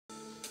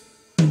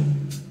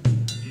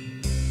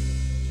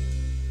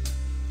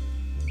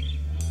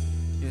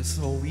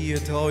So we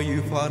adore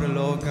you, Father,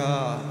 Lord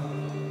God.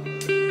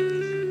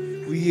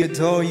 We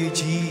adore you,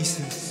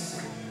 Jesus.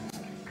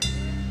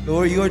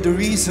 Lord, you are the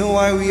reason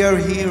why we are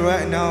here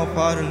right now,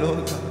 Father,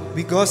 Lord God.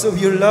 Because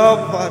of your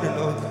love, Father,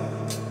 Lord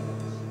God.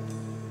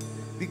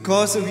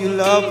 Because of your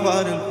love,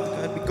 Father, Lord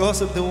God.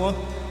 Because of the one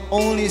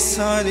only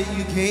Son that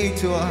you gave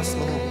to us,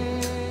 Lord.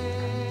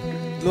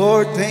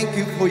 Lord, thank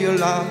you for your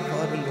love,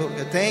 Father, Lord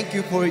God. Thank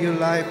you for your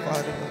life,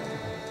 Father, Lord God.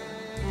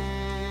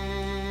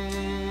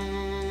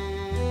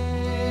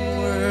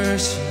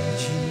 Worship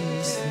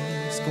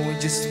Jesus. Go and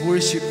just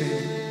worship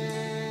Him.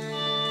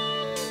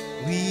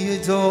 We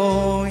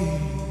adore you.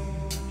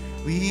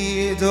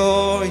 We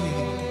adore you.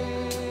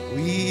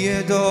 We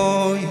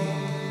adore you.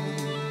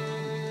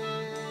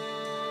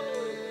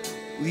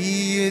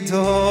 We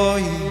adore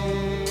you.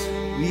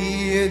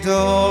 We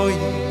adore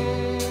you.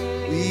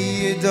 We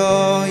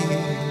adore you.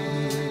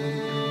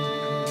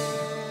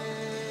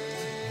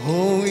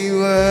 Oh, we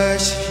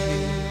worship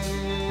you.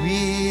 We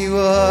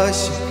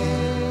worship you.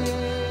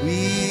 We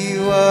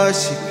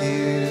worship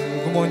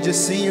you. Come on,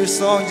 just sing your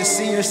song. Just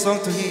sing your song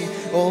to Him.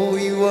 Oh,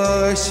 we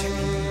worship you.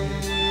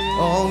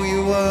 Oh, we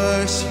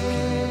worship you.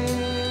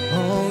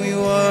 Oh, we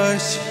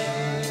worship you.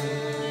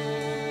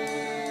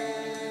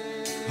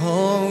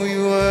 Oh, we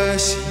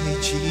worship you,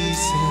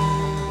 Jesus.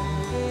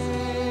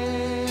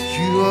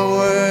 You are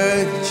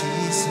worthy,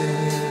 Jesus.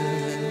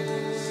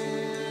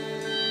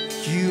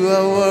 You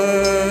are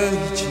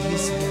worthy,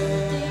 Jesus.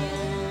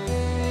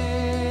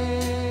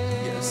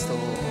 Yes, Lord.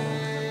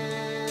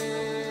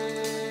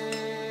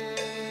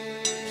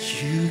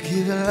 You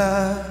give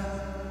life.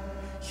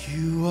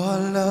 You are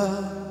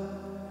love.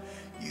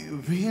 You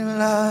bring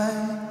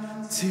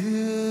light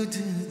to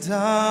the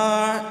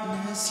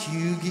darkness.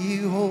 You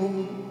give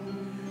hope.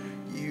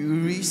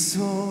 You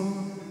restore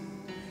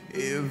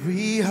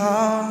every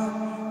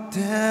heart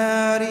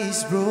that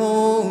is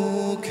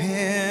broken.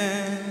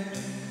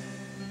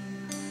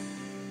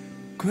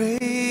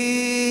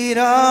 Great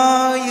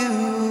are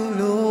you,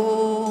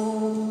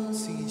 Lord.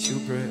 Sing, it's your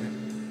breath.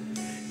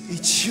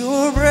 It's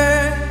your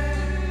breath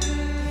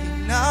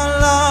in our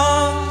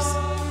lungs.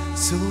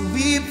 So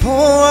we pour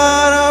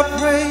out our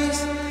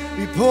praise.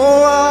 We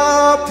pour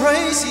out our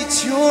praise.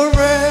 It's your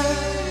breath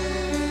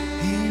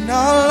in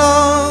our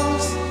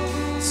lungs.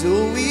 So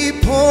we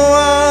pour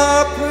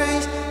our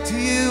praise to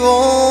you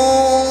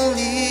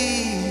only,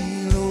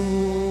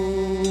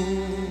 Lord.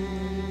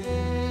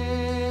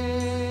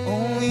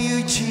 Only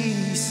you,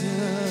 Jesus.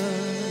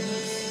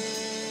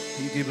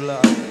 You give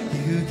life.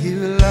 You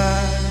give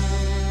life.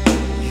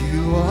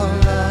 You are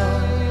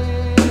love.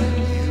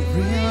 You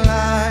bring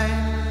light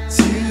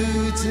to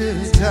the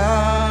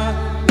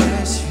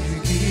darkness. You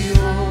give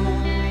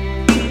hope.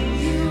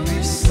 You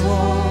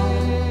restore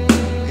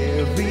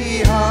every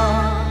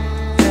heart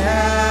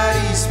that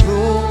is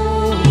broken.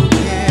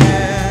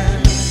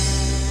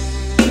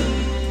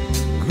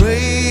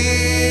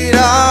 Great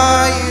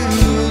are you,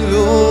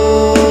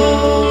 Lord.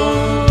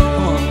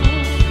 Come on.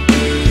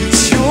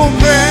 It's your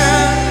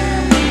breath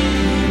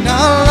in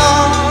our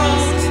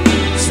lungs.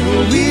 So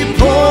we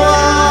pour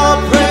our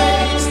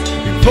praise.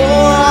 We pour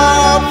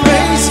our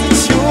praise.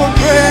 It's your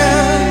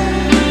breath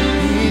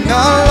in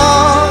our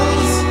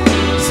lungs.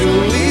 So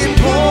we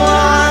pour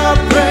our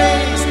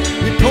praise.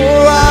 We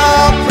pour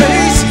our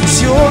praise. It's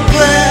your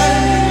breath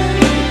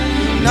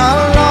in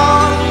our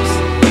lungs.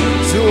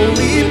 So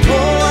we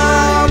pour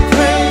our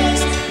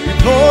praise. We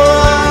pour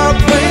our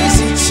praise.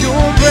 It's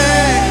your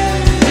breath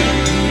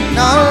in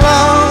our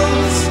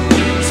lungs.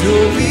 So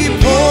we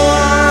pour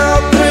our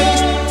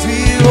praise to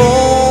you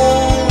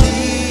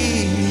only,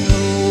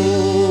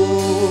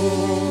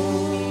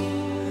 Lord.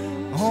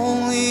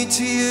 Only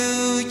to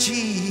you,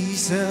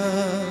 Jesus.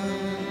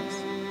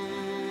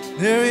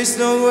 There is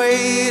no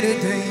way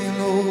today,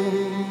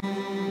 Lord.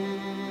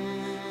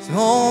 It's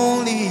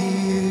only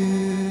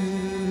you.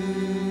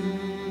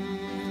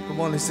 Come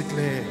on, let's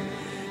declare.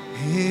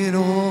 In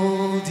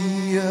all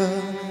the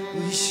earth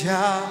we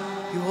shout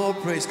your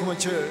praise. Come on,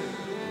 church.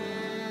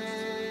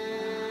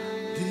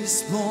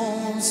 These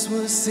bones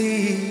will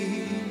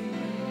sing.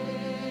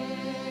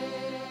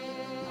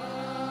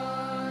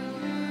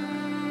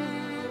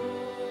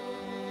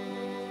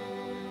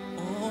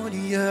 All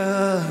the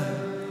earth.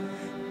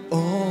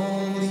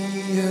 Only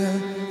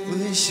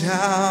we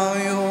shout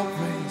your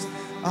praise.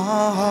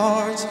 Our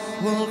hearts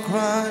will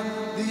cry.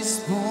 These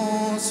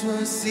bones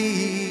will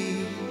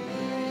sing.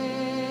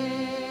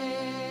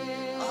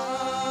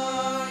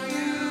 Are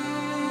you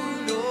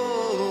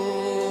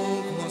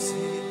Lord? Come on,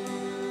 sing.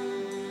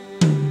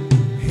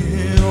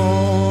 And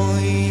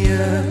only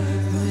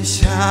we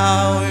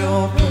shout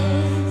your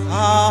praise.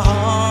 Our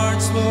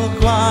hearts will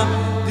cry.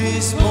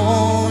 These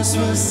bones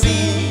will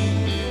sing.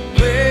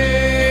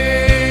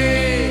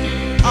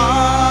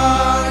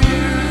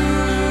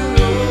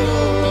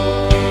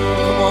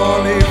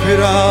 It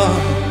up.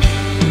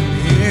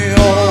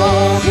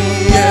 Oh,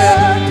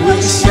 yeah, we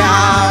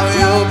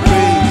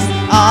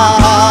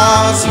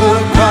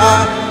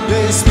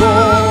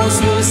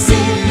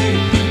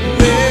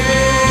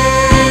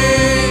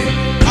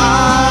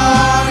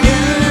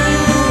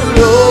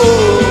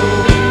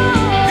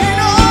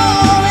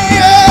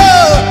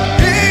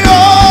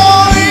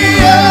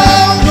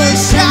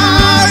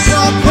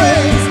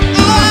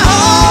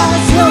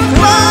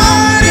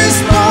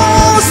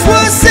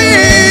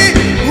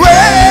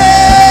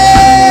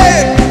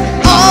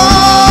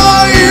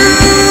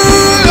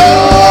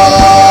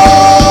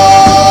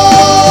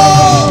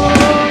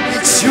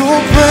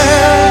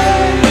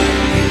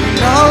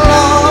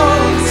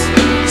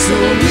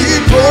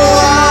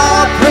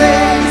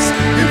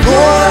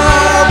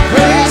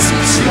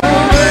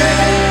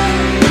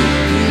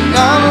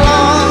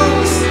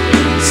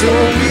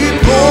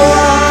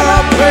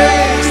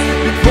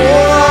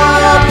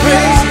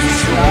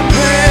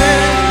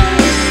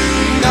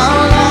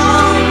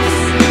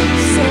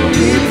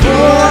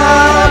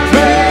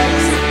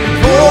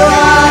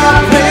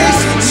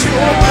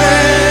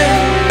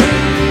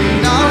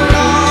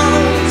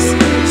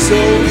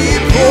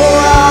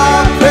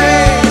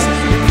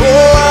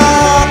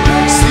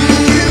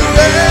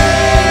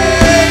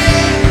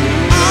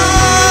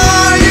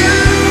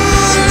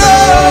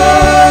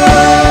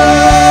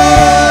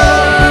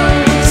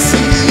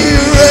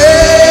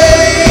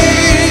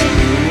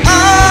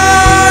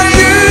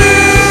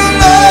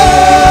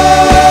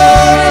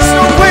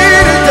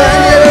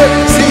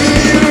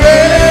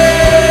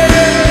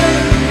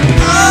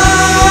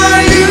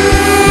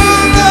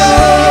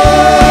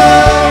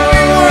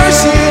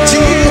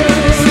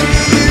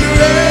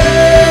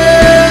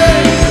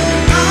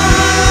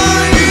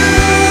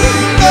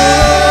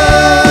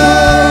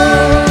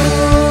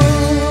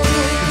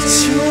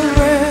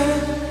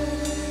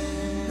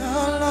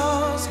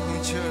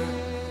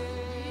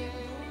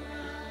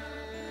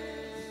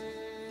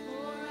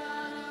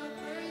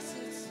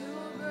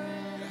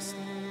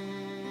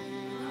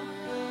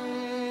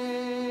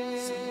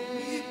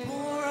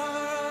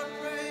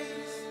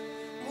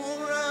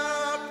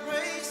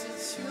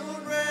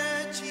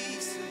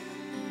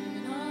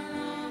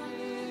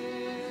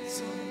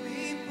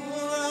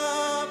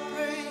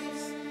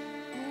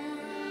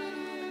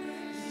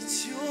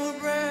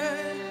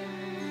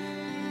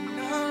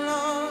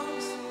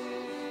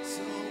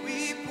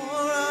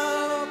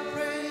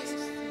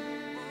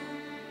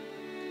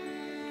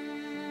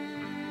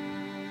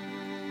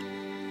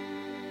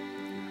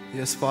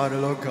Yes, Father,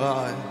 Lord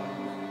God.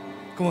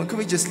 Come on, can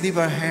we just leave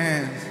our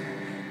hands?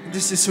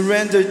 This is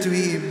surrender to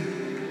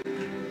Him.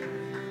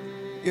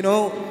 You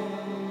know,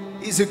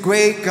 He's a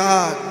great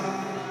God.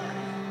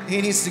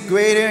 And He's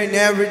greater in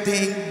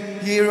everything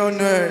here on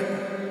earth.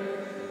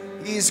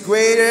 He is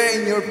greater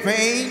in your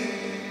pain.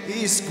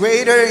 He is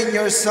greater in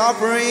your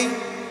suffering.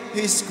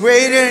 He is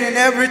greater in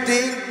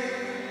everything.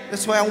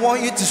 That's why I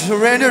want you to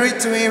surrender it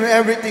to Him,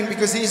 everything,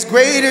 because He is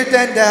greater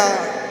than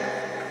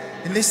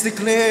that. And let's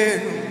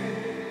declare,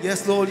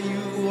 yes, Lord,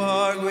 You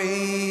are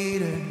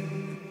greater.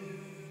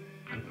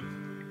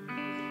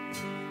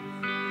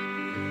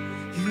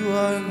 You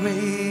are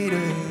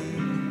greater.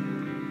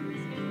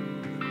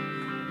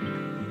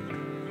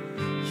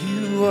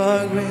 You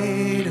are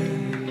greater.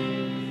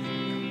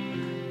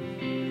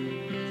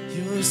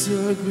 You're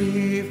so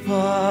great,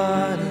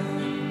 Father.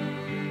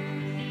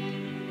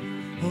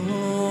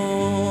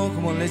 Oh,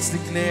 come on, let's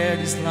declare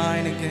this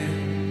line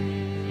again.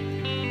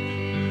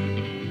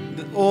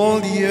 That all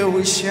the earth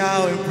will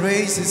shout and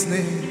praise His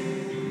name.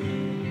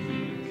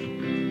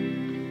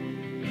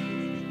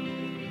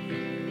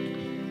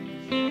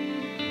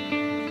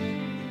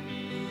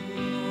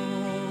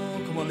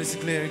 Oh, come on, let's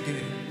declare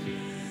again.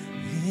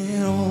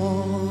 And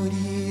all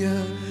the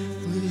earth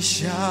will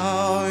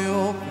shout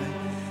Your praise.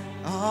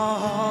 Our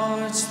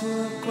hearts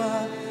will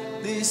cry,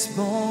 these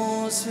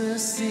bones will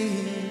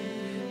sing.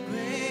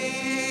 Great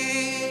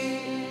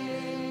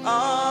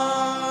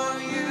are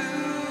You,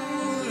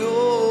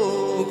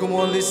 Lord. Come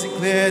on, let's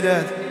declare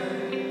that.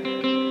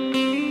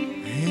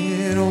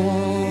 And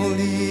all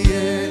the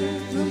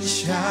earth will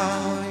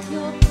shout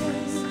Your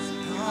praise.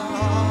 Our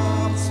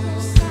hearts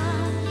will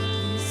cry,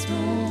 these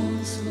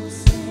bones will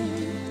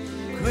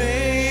sing.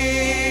 Great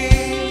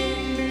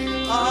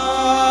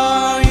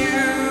are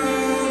You,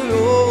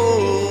 Lord.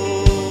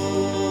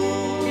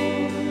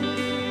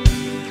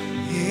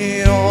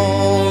 And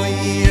all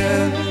the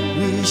earth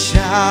will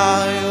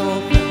shout Your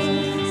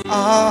praise.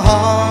 Our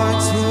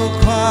hearts will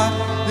cry,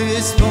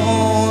 these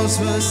bones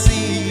will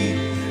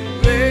sing.